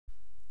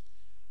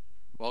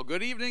Well,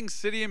 good evening,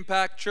 City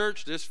Impact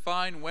Church, this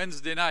fine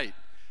Wednesday night.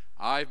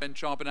 I've been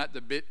chomping at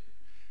the bit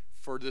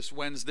for this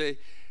Wednesday.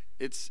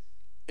 It's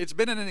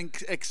been an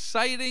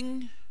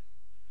exciting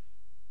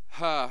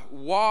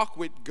walk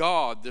with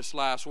God this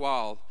last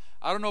while.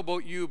 I don't know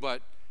about you,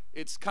 but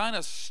it's kind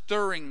of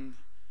stirring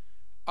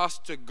us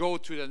to go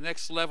to the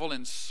next level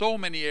in so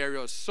many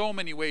areas, so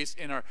many ways.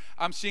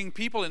 I'm seeing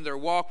people in their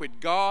walk with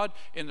God,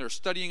 in their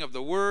studying of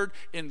the Word,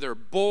 in their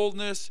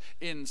boldness,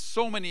 in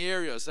so many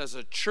areas. As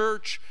a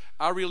church,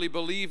 I really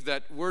believe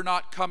that we're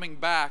not coming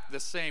back the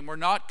same. We're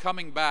not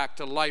coming back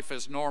to life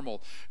as normal.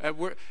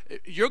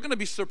 You're going to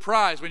be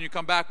surprised when you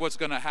come back what's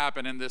going to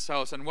happen in this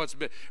house. And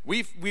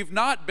we've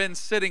not been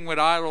sitting with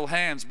idle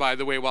hands, by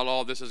the way, while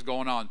all this is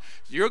going on.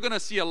 You're going to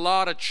see a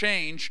lot of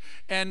change,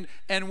 and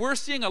we're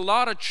seeing a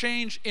lot of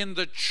change in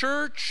the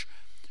church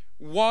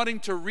wanting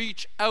to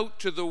reach out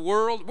to the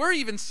world. We're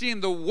even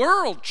seeing the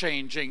world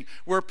changing,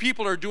 where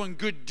people are doing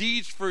good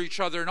deeds for each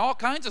other, and all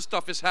kinds of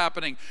stuff is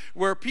happening,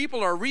 where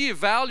people are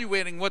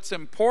reevaluating what's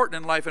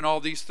important in life and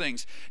all these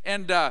things.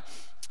 And I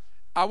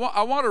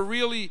want to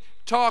really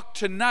talk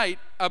tonight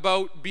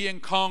about being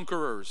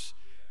conquerors.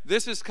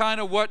 This is kind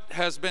of what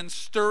has been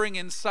stirring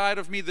inside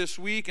of me this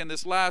week and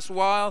this last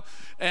while,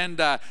 and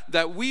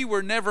that we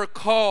were never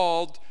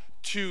called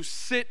to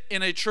sit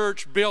in a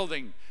church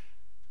building.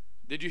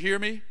 Did you hear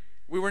me?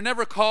 We were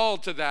never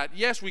called to that.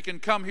 Yes, we can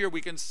come here,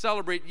 we can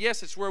celebrate.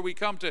 Yes, it's where we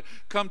come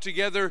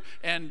together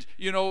and,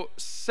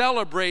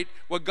 celebrate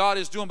what God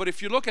is doing. But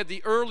if you look at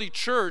the early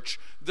church,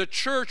 the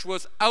church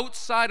was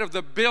outside of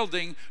the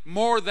building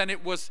more than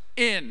it was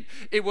in.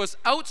 It was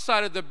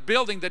outside of the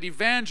building that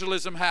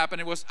evangelism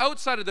happened. It was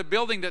outside of the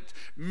building that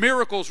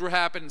miracles were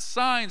happening,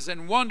 signs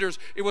and wonders.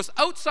 It was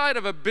outside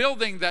of a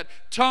building that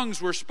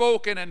tongues were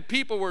spoken and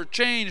people were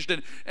changed.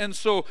 And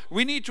so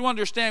we need to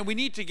understand, we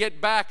need to get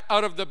back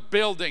out of the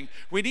building.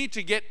 We need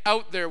to get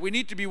out there. We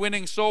need to be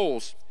winning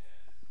souls.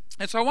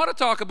 And so I want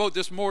to talk about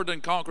this more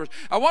than conquerors.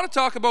 I want to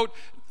talk about,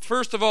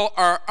 first of all,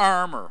 our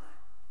armor.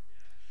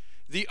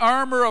 The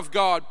armor of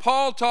God.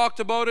 Paul talked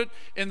about it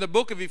in the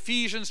book of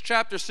Ephesians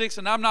chapter 6,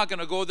 and I'm not going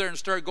to go there and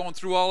start going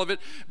through all of it.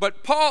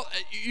 But Paul,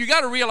 you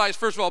got to realize,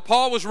 first of all,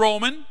 Paul was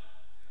Roman,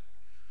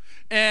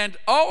 and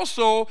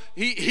also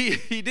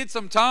he did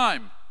some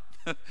time.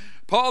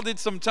 Paul did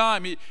some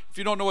time. If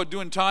you don't know what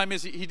doing time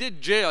is, he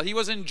did jail. He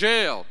was in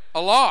jail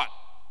a lot.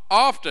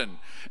 Often,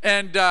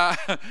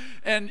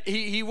 and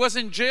he was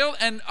in jail,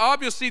 and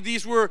obviously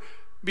these were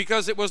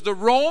because it was the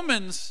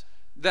Romans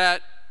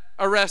that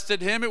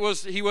arrested him.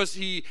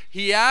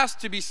 He asked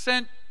to be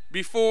sent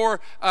before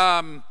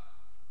the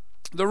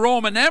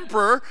Roman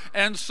emperor,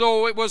 and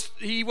so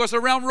he was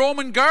around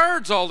Roman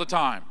guards all the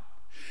time.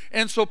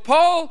 And so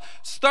Paul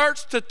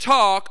starts to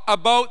talk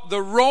about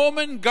the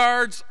Roman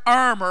guards'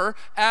 armor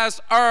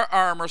as our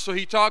armor. So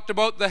he talked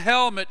about the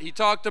helmet. He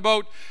talked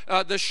about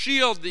the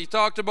shield.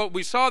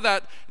 We saw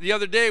that the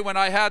other day when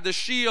I had the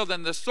shield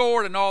and the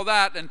sword and all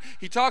that. And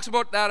he talks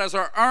about that as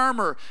our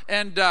armor.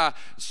 And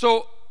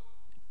so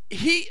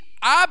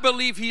I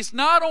believe he's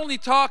not only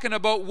talking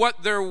about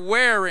what they're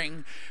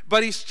wearing,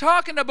 but he's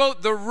talking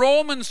about the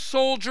Roman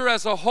soldier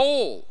as a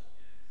whole.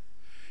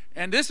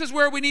 And this is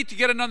where we need to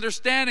get an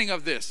understanding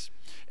of this.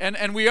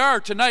 And we are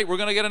tonight. We're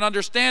going to get an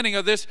understanding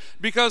of this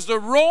because the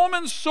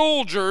Roman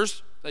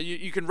soldiers,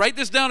 you can write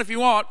this down if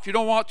you want. If you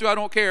don't want to, I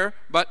don't care.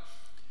 But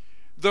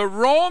the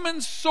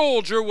Roman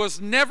soldier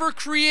was never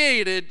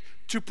created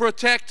to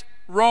protect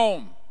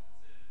Rome.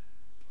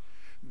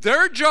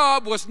 Their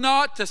job was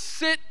not to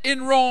sit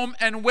in Rome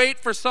and wait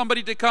for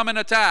somebody to come and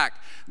attack.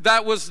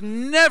 That was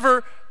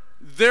never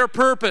their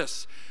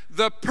purpose.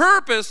 The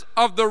purpose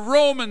of the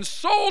Roman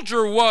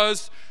soldier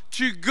was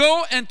to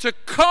go and to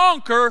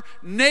conquer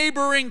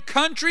neighboring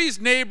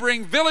countries,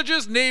 neighboring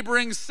villages,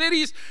 neighboring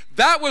cities.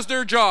 That was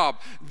their job.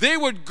 They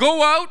would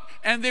go out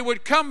and they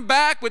would come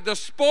back with the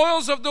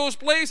spoils of those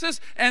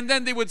places, and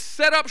then they would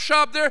set up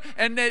shop there,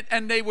 and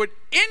they would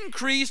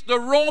increase the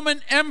Roman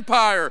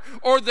Empire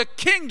or the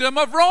kingdom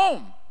of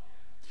Rome.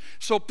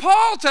 So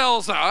Paul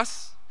tells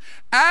us,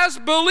 as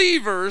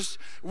believers,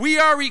 we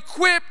are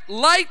equipped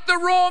like the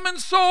Roman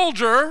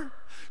soldier.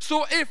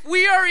 So if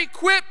we are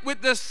equipped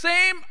with the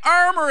same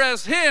armor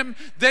as him,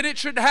 then it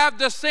should have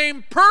the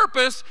same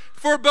purpose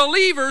for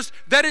believers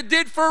that it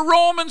did for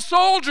Roman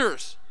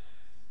soldiers.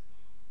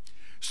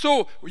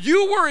 So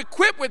you were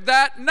equipped with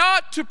that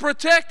not to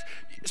protect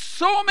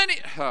so many...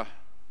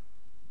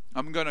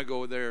 I'm going to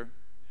go there.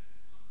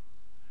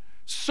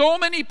 So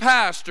many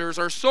pastors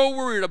are so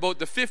worried about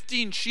the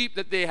 15 sheep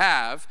that they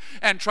have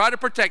and try to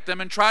protect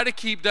them and try to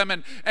keep them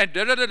and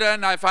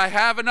if I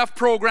have enough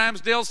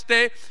programs, they'll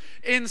stay.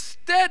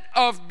 Instead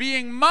of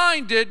being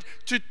minded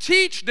to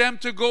teach them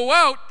to go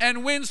out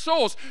and win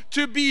souls,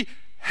 to be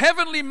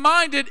heavenly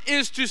minded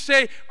is to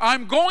say,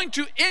 I'm going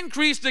to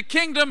increase the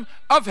kingdom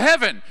of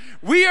heaven.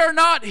 We are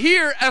not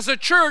here as a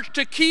church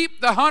to keep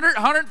the 100,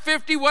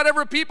 150,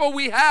 whatever people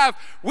we have.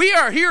 We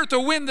are here to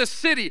win the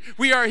city.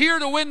 We are here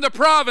to win the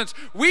province.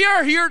 We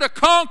are here to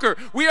conquer.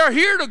 We are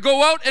here to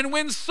go out and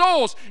win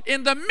souls.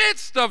 In the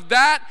midst of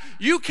that,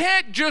 you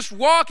can't just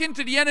walk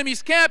into the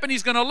enemy's camp and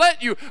he's going to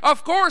let you.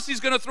 Of course, he's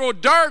going to throw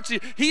darts.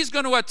 He's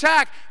going to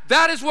attack.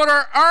 That is what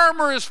our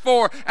armor is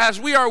for. As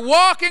we are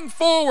walking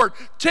forward,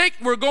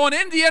 we're going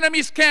in the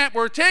enemy's camp.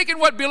 We're taking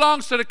what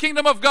belongs to the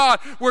kingdom of God.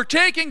 We're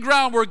taking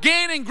ground. We're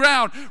gaining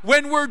ground.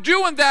 When we're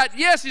doing that,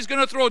 yes, he's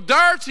going to throw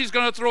darts. He's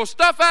going to throw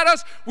stuff at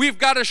us. We've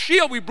got a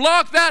shield. We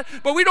block that,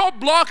 but we don't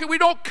block it. We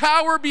don't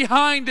cower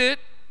behind it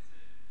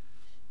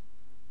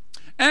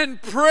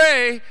and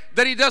pray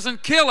that he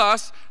doesn't kill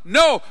us.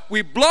 No,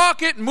 we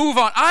block it and move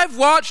on. I've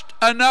watched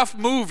enough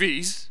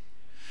movies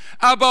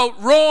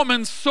about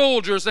Roman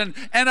soldiers and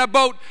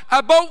about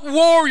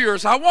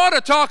warriors. I want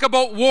to talk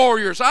about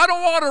warriors. I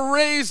don't want to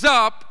raise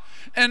up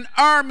an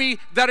army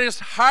that is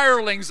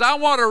hirelings. I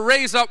want to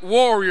raise up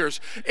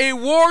warriors. A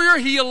warrior,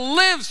 he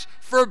lives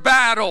for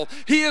battle.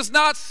 He is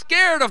not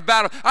scared of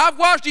battle. I've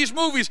watched these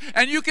movies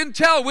and you can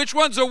tell which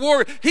one's a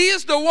warrior. He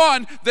is the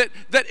one that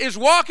is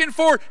walking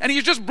forward and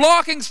he's just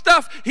blocking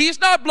stuff.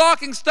 He's not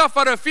blocking stuff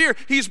out of fear.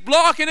 He's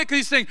blocking it because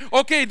he's saying,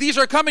 okay, these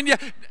are coming.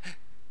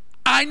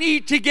 I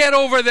need to get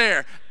over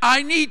there.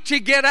 I need to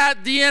get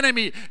at the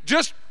enemy.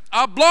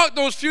 I'll block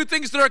those few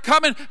things that are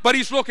coming, but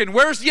he's looking.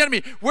 Where's the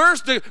enemy?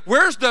 Where's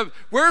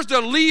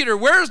the leader?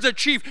 Where's the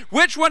chief?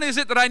 Which one is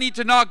it that I need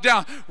to knock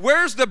down?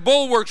 Where's the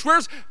bulwarks?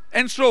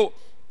 And so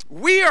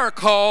we are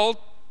called,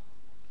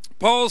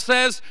 Paul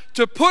says,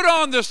 to put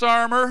on this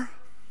armor.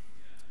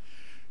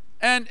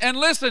 And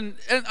listen,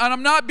 and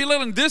I'm not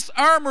belittling, this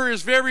armor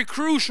is very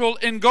crucial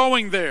in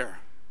going there.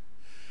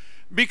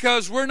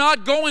 Because we're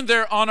not going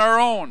there on our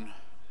own.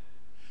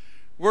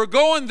 We're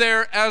going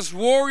there as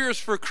warriors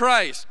for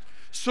Christ.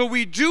 So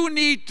we do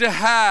need to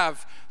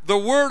have the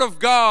Word of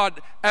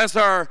God as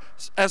our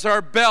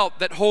belt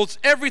that holds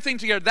everything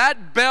together.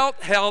 That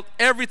belt held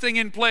everything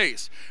in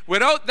place.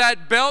 Without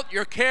that belt,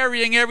 you're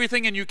carrying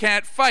everything and you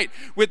can't fight.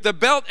 With the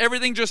belt,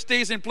 everything just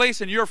stays in place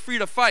and you're free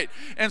to fight.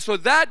 And so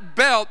that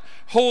belt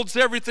holds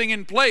everything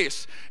in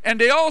place. And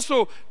they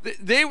also,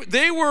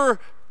 they were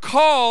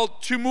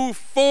called to move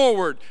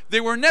forward. They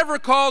were never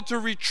called to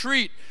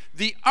retreat.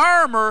 The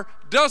armor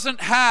doesn't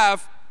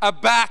have a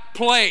back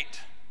plate.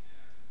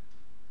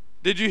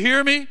 Did you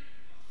hear me?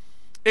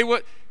 It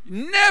would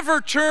never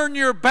turn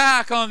your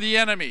back on the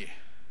enemy.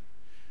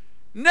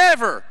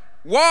 Never.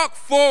 Walk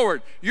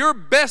forward. Your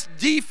best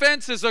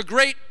defense is a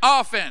great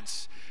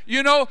offense.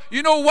 You know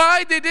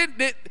why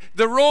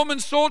the Roman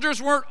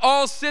soldiers weren't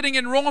all sitting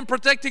in Rome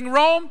protecting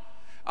Rome?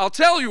 I'll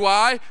tell you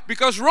why.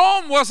 Because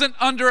Rome wasn't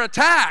under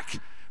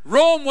attack.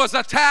 Rome was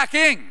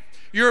attacking.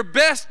 Your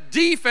best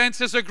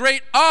defense is a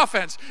great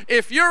offense.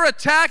 If you're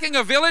attacking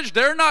a village,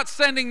 they're not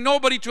sending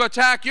nobody to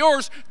attack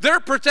yours. They're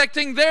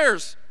protecting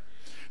theirs.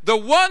 The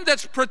one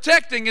that's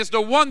protecting is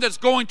the one that's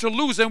going to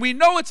lose. And we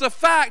know it's a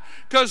fact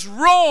because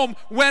Rome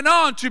went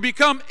on to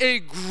become a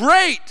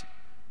great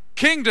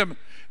kingdom.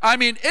 I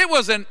mean, it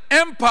was an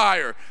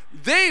empire.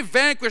 They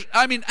vanquished,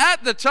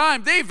 at the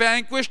time, they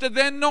vanquished the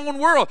then known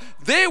world.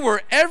 They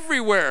were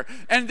everywhere.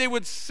 And they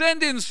would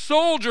send in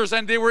soldiers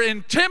and they were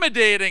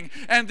intimidating.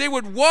 And they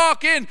would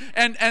walk in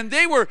and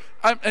they were,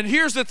 and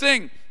here's the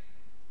thing.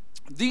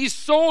 These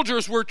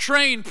soldiers were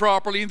trained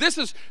properly. And this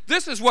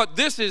is what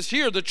this is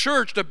here. The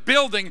church, the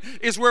building,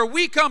 is where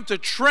we come to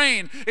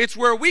train. It's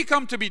where we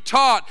come to be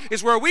taught.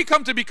 It's where we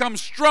come to become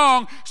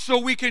strong so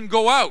we can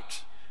go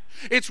out.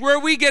 It's where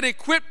we get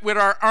equipped with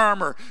our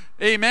armor.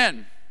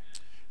 Amen.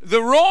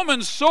 The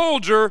Roman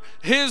soldier,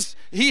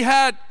 he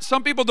had,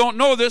 some people don't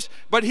know this,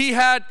 but he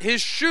had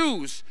his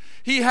shoes.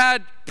 He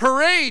had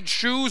parade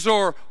shoes,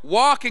 or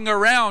walking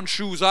around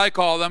shoes, I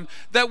call them,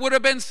 that would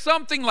have been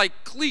something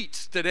like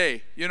cleats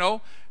today. You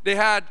know, they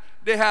had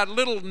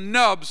little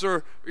nubs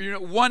or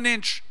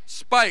 1-inch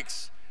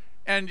spikes,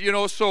 and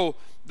so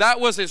that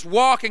was his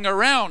walking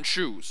around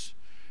shoes.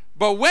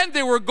 But when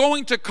they were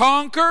going to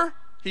conquer,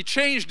 he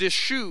changed his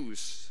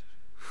shoes.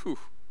 Whew.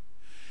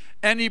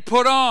 And he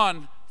put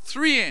on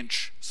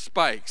 3-inch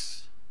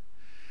spikes.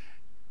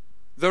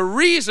 The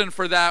reason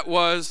for that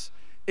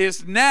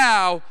is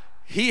now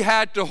he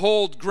had to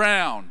hold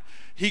ground.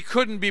 He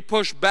couldn't be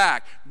pushed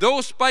back.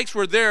 Those spikes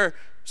were there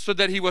so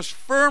that he was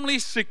firmly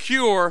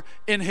secure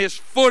in his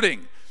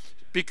footing,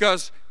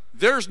 because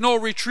there's no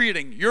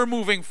retreating. You're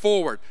moving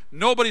forward.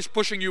 Nobody's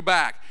pushing you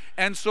back.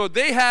 And so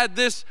they had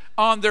this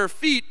on their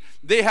feet.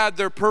 They had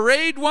their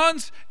parade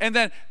ones, and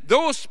then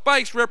those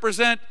spikes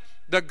represent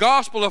the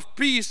gospel of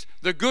peace,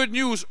 the good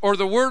news, or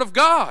the Word of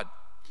God.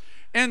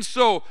 And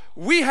so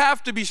we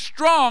have to be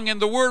strong in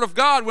the Word of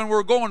God when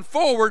we're going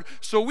forward,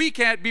 so we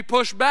can't be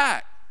pushed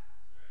back.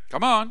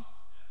 Come on.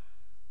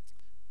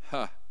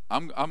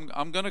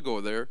 I'm going to go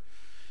there.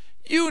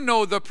 You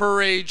know the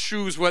parade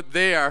shoes, what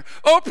they are.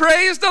 Oh,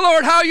 praise the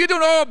Lord. How you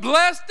doing? Oh,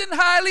 blessed and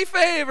highly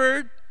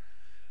favored.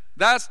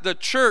 That's the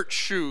church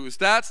shoes.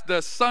 That's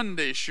the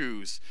Sunday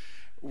shoes.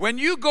 When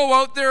you go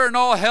out there and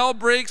all hell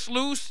breaks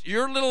loose,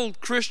 your little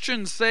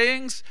Christian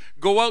sayings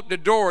go out the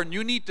door, and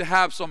you need to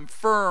have some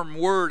firm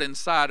word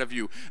inside of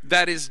you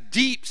that is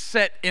deep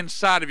set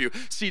inside of you.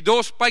 See,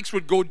 those spikes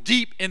would go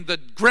deep in the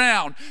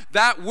ground.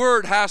 That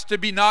word has to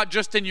be not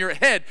just in your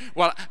head.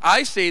 Well,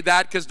 I say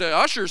that because the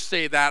ushers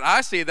say that.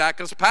 I say that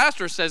because the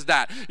pastor says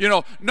that.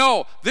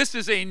 No, this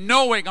is a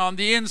knowing on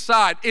the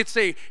inside. It's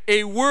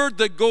a word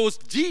that goes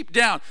deep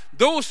down.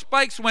 Those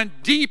spikes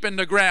went deep in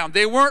the ground.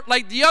 They weren't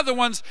like the other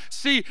ones.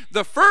 See,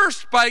 the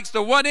first spikes,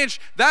 the 1 inch,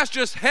 that's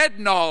just head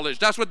knowledge.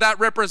 That's what that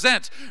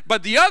represents.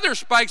 But the other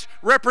spikes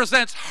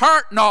represents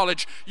heart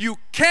knowledge. You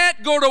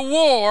can't go to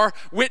war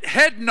with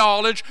head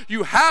knowledge.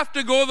 You have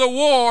to go to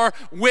war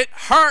with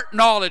heart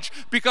knowledge,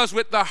 because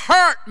with the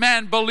heart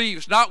man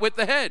believes, not with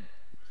the head.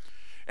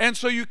 And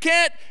so you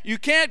can't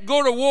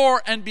go to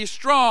war and be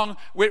strong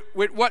with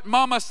what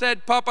mama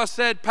said, papa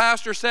said,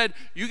 pastor said.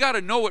 You got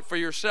to know it for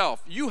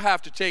yourself. You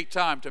have to take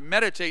time to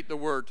meditate the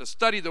word, to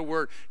study the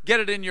word, get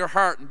it in your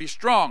heart and be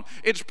strong.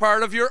 It's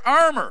part of your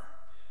armor.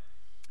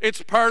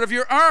 It's part of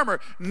your armor.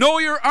 Know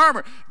your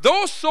armor.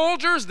 Those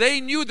soldiers, they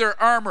knew their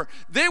armor.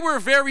 They were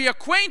very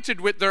acquainted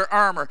with their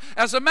armor.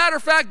 As a matter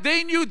of fact,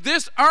 they knew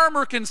this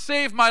armor can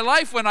save my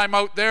life when I'm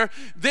out there.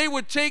 They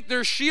would take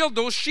their shield.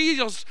 Those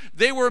shields,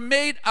 they were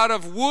made out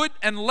of wood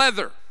and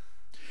leather.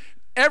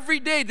 Every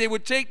day they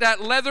would take that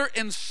leather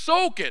and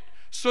soak it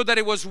so that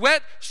it was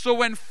wet, so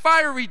when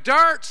fiery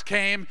darts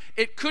came,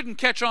 it couldn't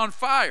catch on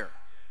fire.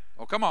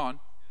 Oh, come on.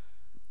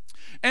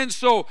 And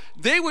so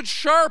they would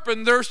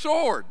sharpen their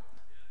sword.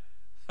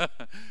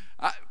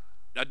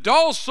 A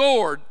dull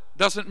sword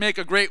doesn't make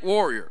a great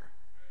warrior.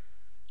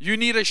 You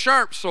need a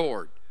sharp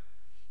sword,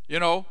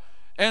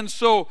 And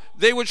so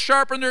they would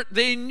sharpen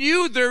they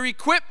knew their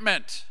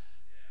equipment.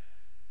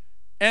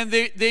 And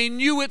they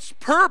knew its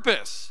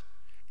purpose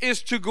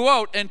is to go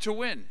out and to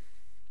win.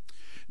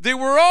 They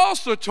were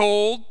also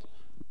told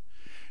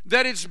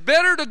that it's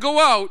better to go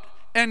out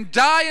and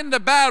die in the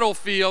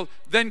battlefield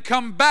than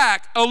come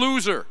back a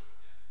loser.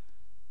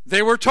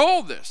 They were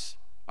told this.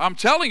 I'm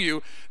telling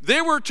you,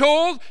 they were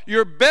told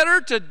you're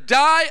better to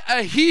die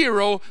a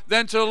hero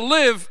than to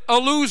live a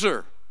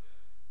loser.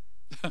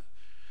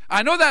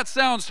 I know that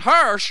sounds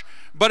harsh,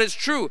 but it's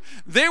true.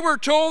 They were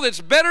told it's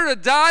better to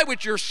die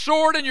with your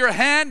sword in your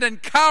hand than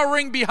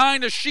cowering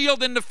behind a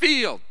shield in the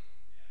field.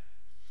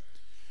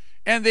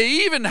 And they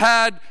even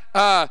had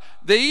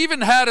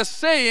a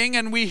saying,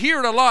 and we hear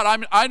it a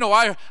lot. I know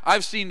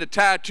I've seen the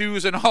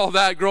tattoos and all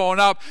that growing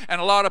up,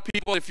 and a lot of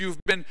people, if you've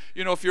been,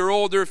 if you're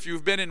older, if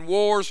you've been in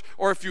wars,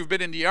 or if you've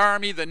been in the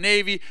Army, the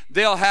Navy,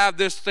 they'll have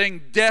this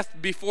thing, death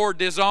before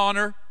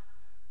dishonor.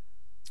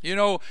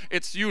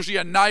 It's usually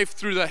a knife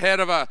through the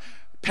head of a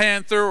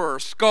panther or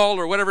a skull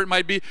or whatever it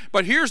might be.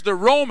 But here's the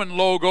Roman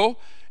logo,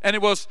 and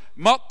it was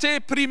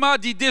morte prima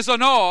di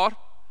dishonor,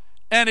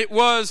 and it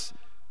was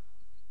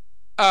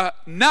a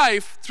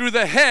knife through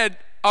the head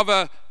of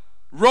a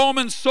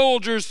Roman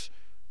soldier's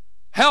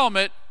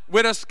helmet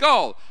with a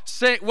skull.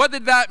 What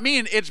did that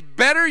mean? It's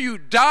better you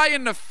die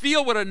in the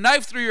field with a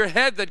knife through your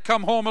head than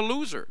come home a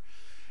loser.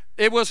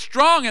 It was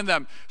strong in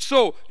them.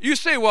 So you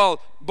say, well,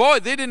 boy,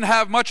 they didn't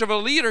have much of a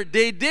leader.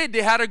 They did.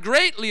 They had a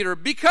great leader.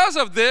 Because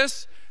of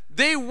this,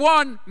 they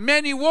won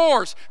many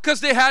wars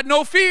because they had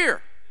no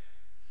fear.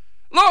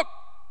 Look,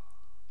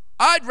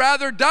 I'd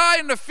rather die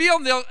in the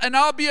field and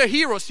I'll be a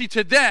hero. See,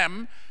 to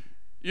them,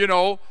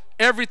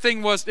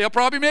 everything was, they'll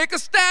probably make a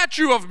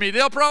statue of me.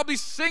 They'll probably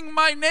sing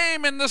my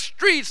name in the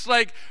streets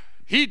like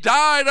he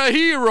died a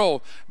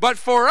hero. But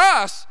for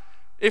us,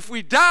 if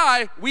we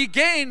die, we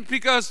gain,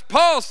 because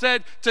Paul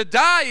said to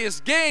die is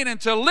gain and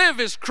to live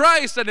is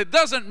Christ. And it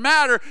doesn't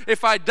matter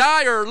if I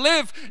die or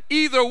live.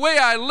 Either way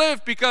I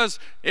live, because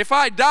if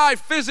I die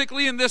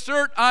physically in this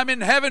earth, I'm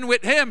in heaven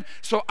with him.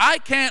 So I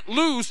can't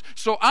lose.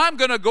 So I'm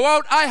going to go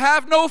out. I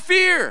have no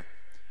fear.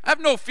 I have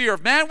no fear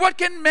of man. What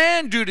can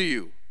man do to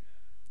you?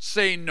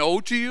 Say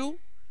no to you,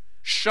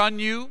 shun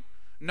you,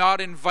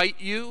 not invite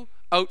you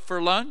out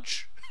for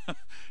lunch,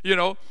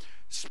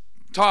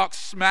 talk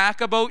smack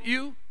about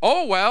you.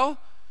 Oh, well,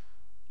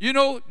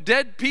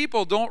 dead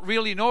people don't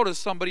really notice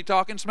somebody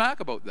talking smack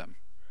about them.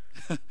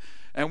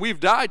 And we've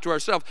died to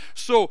ourselves.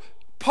 So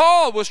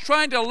Paul was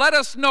trying to let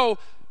us know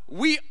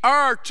we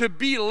are to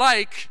be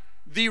like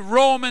the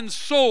Roman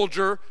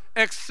soldier,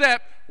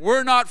 except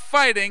we're not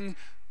fighting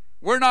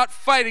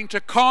to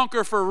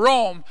conquer for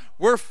Rome.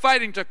 We're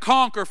fighting to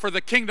conquer for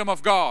the kingdom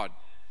of God.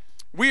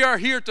 We are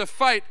here to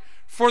fight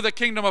for the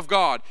kingdom of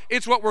God.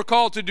 It's what we're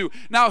called to do.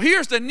 Now,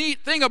 here's the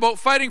neat thing about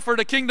fighting for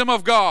the kingdom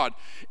of God,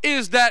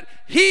 is that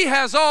he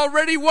has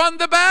already won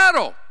the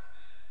battle.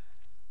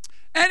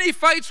 And he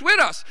fights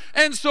with us.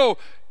 And so,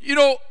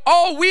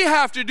 all we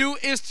have to do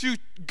is to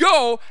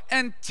go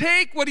and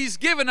take what he's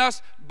given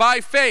us by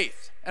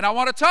faith. And I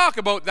want to talk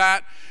about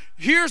that.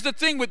 Here's the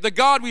thing with the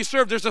God we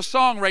serve. There's a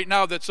song right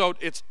now that's out.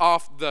 It's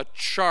off the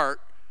chart.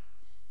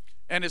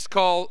 And it's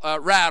called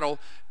Rattle.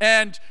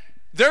 And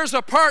there's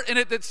a part in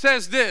it that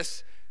says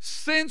this: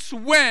 since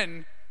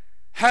when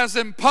has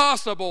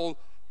impossible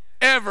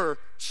ever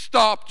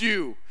stopped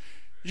you.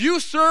 You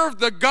serve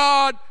the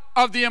God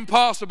of the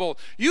impossible.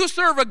 You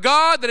serve a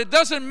God that it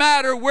doesn't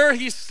matter where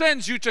He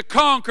sends you to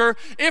conquer.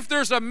 If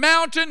there's a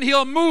mountain,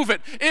 He'll move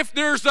it. If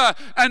there's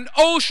an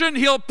ocean,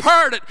 He'll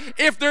part it.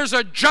 If there's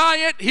a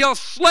giant, He'll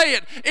slay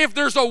it. If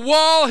there's a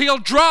wall, He'll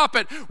drop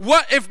it.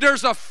 If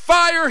there's a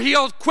fire,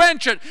 He'll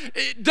quench it.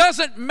 It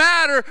doesn't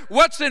matter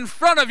what's in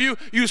front of you.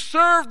 You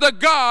serve the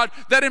God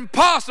that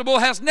impossible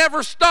has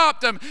never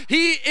stopped Him.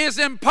 He is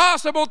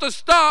impossible to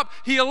stop.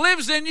 He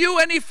lives in you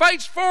and He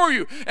fights for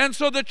you. And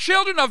so the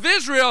children of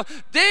Israel,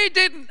 they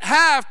didn't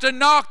have to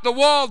knock the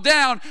wall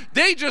down.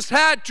 They just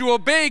had to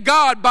obey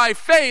God by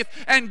faith,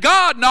 and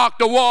God knocked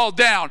the wall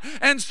down.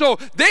 And so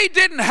they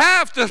didn't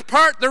have to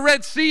part the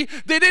Red Sea.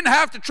 They didn't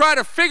have to try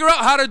to figure out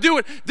how to do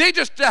it. They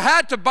just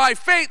had to, by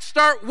faith,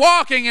 start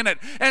walking in it.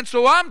 And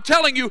so I'm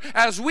telling you,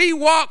 as we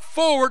walk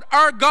forward,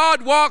 our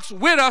God walks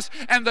with us,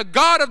 and the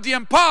God of the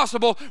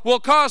impossible will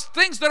cause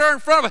things that are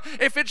in front of us.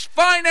 If it's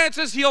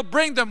finances, He'll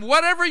bring them.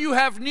 Whatever you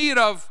have need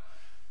of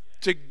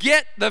to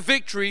get the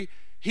victory,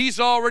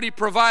 He's already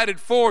provided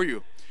for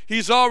you.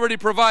 He's already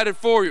provided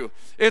for you.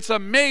 It's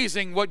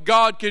amazing what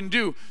God can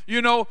do.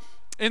 You know,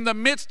 in the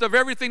midst of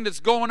everything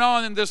that's going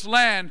on in this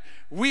land,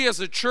 we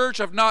as a church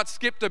have not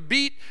skipped a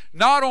beat.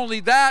 Not only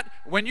that,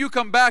 when you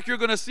come back, you're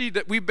going to see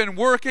that we've been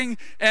working,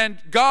 and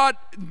God,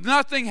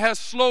 nothing has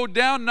slowed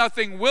down.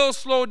 Nothing will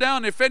slow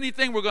down. If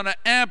anything, we're going to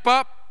amp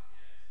up.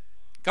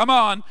 Come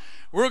on.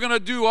 We're going to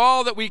do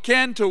all that we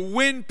can to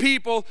win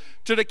people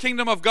to the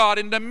kingdom of God.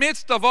 In the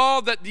midst of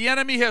all that the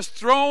enemy has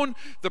thrown,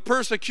 the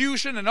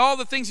persecution and all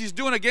the things he's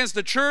doing against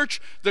the church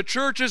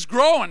is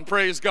growing,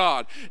 praise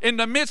God. In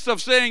the midst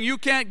of saying you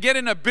can't get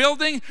in a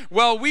building,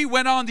 well, we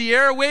went on the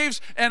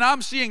airwaves, and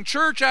I'm seeing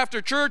church after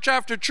church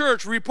after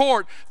church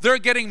report they're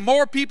getting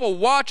more people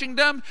watching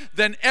them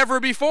than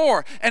ever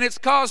before. And it's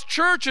caused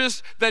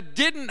churches that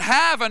didn't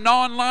have an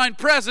online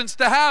presence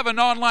to have an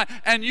online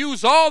and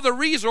use all the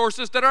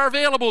resources that are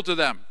available to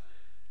them.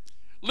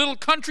 Little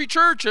country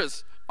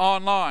churches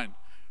online.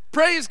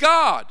 Praise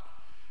God.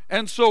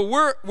 And so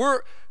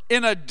we're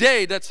in a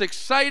day that's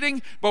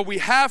exciting, but we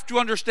have to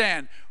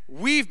understand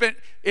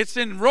it's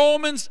in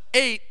Romans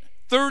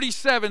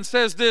 8:37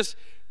 says this,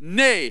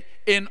 nay,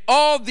 in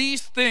all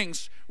these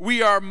things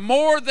we are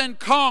more than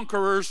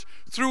conquerors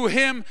through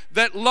Him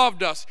that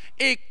loved us.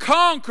 A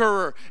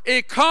conqueror.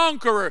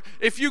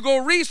 If you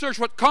go research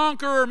what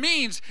conqueror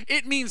means,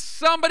 it means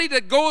somebody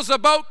that goes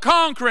about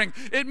conquering.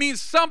 It means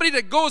somebody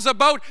that goes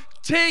about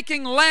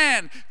taking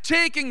land,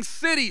 taking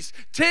cities,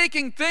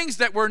 taking things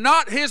that were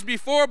not His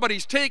before, but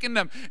He's taken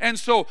them. And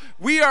so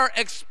we are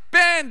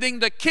expanding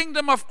the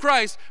kingdom of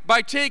Christ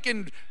by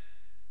taking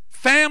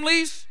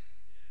families,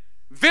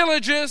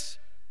 villages,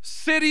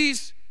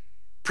 cities,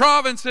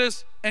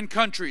 provinces, and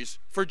countries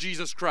for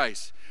Jesus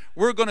Christ.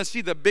 We're going to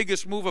see the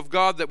biggest move of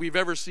God that we've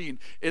ever seen.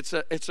 It's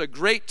a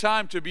great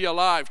time to be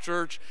alive,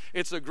 church.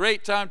 It's a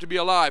great time to be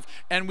alive.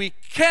 And we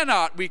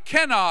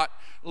cannot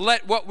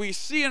let what we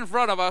see in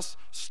front of us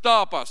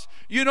stop us.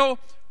 You know,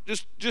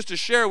 just to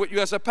share with you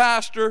as a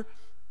pastor,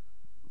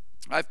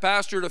 I've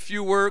pastored a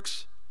few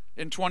works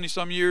in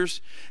 20-some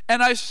years,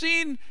 and I've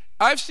seen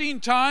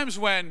times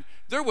when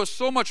there was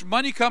so much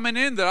money coming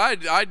in that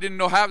I didn't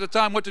know half the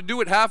time what to do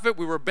with half of it.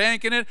 We were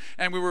banking it,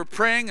 and we were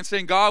praying and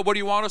saying, God, what do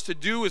you want us to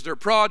do? Is there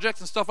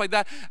projects and stuff like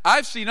that?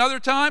 I've seen other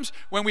times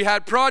when we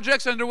had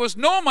projects and there was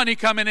no money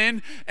coming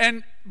in,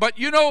 but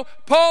you know,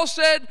 Paul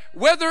said,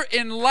 whether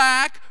in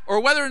lack or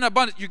whether in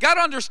abundance. You got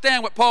to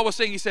understand what Paul was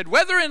saying. He said,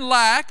 whether in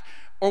lack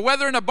or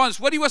whether in abundance.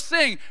 What he was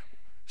saying,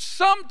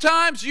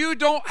 sometimes you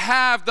don't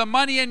have the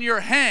money in your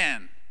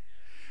hand.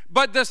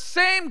 But the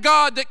same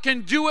God that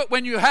can do it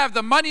when you have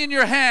the money in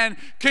your hand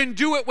can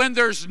do it when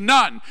there's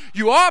none.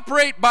 You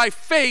operate by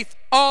faith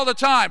all the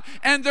time.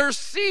 And there's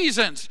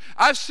seasons.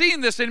 I've seen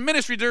this in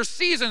ministry. There's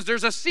seasons.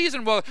 There's a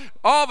season where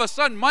all of a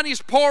sudden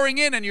money's pouring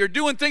in and you're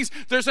doing things.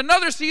 There's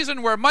another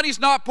season where money's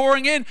not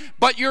pouring in,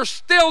 but you're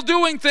still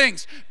doing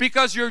things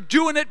because you're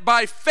doing it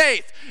by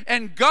faith.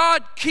 And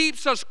God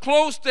keeps us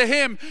close to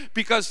Him,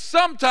 because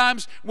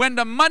sometimes when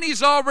the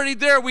money's already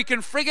there, we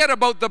can forget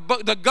about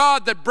the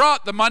God that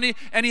brought the money,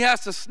 and He has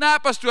to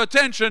snap us to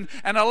attention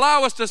and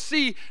allow us to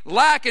see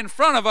lack in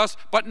front of us,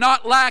 but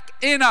not lack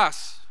in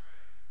us.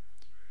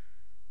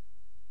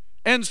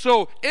 And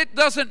so it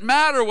doesn't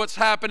matter what's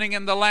happening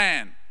in the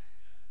land.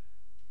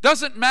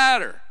 Doesn't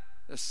matter.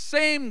 The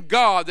same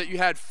God that you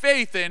had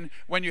faith in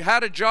when you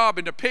had a job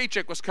and the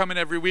paycheck was coming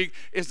every week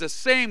is the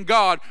same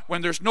God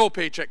when there's no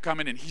paycheck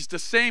coming in. He's the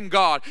same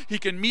God. He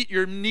can meet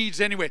your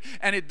needs anyway.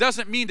 And it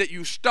doesn't mean that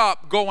you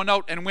stop going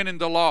out and winning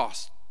the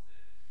lost.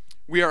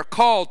 We are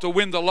called to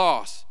win the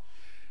lost.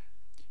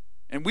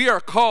 And we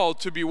are called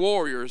to be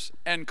warriors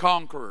and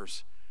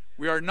conquerors.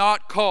 We are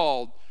not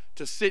called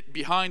to sit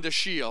behind a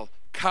shield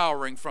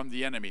cowering from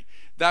the enemy.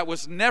 That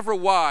was never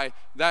why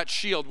that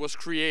shield was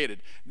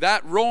created.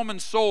 That Roman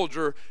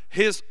soldier,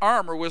 his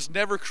armor was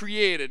never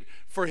created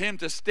for him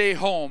to stay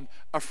home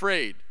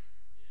afraid.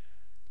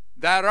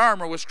 That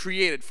armor was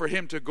created for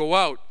him to go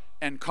out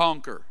and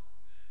conquer.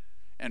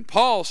 And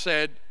Paul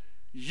said,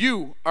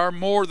 you are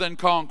more than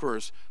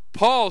conquerors.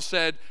 Paul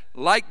said,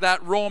 like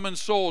that Roman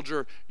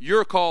soldier,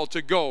 you're called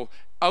to go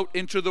out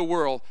into the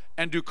world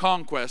and do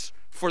conquest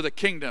for the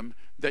kingdom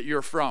that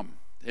you're from.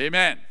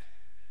 Amen.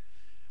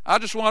 I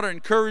just want to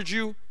encourage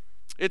you.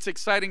 It's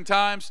exciting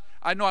times.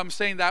 I know I'm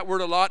saying that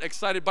word a lot,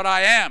 excited, but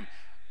I am.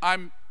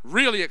 I'm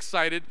really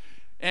excited.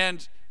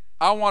 And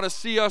I want to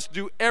see us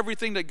do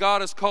everything that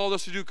God has called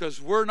us to do, because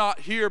we're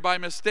not here by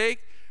mistake.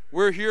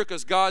 We're here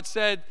because God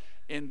said,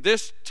 in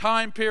this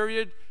time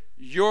period,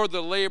 you're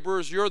the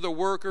laborers, you're the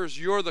workers,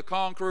 you're the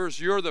conquerors,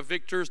 you're the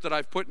victors that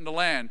I've put in the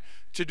land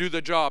to do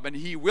the job. And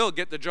He will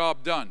get the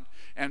job done.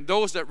 And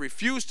those that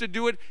refuse to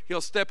do it,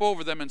 He'll step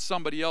over them and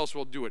somebody else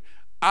will do it.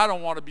 I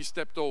don't want to be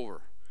stepped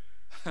over.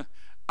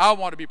 I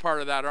want to be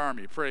part of that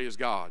army. Praise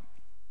God.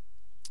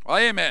 Well,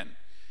 amen.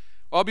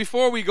 Well,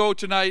 before we go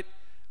tonight,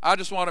 I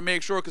just want to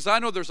make sure, because I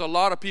know there's a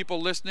lot of people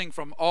listening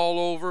from all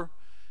over,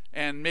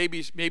 and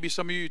maybe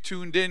some of you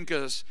tuned in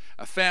because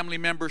a family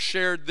member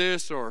shared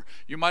this, or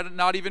you might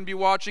not even be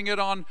watching it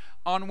on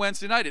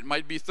Wednesday night. It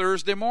might be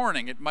Thursday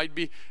morning. It might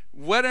be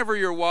whenever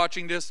you're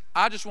watching this.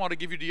 I just want to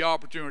give you the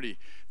opportunity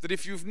that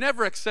if you've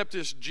never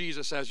accepted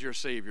Jesus as your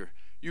Savior,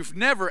 you've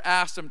never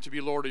asked Him to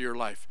be Lord of your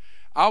life,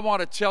 I want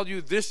to tell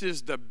you this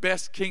is the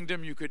best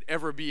kingdom you could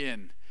ever be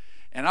in.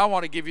 And I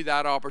want to give you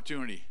that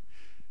opportunity.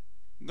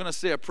 I'm going to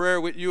say a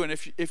prayer with you, and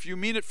if you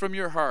mean it from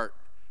your heart,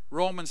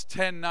 Romans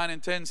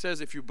 10:9-10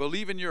 says, if you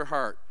believe in your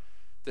heart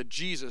that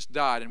Jesus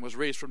died and was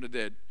raised from the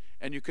dead,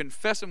 and you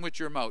confess Him with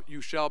your mouth,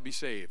 you shall be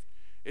saved.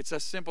 It's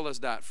as simple as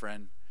that,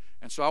 friend.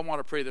 And so I want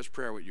to pray this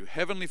prayer with you.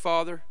 Heavenly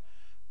Father,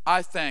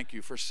 I thank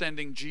You for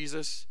sending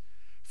Jesus.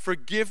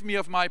 Forgive me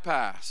of my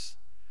past.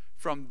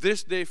 From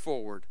this day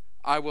forward,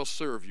 I will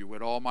serve You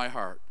with all my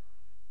heart.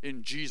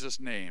 In Jesus'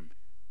 name,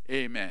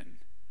 amen.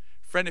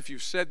 Friend, if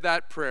you've said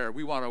that prayer,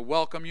 we want to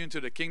welcome you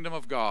into the kingdom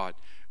of God.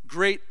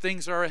 Great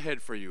things are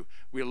ahead for you.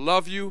 We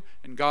love you,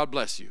 and God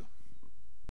bless you.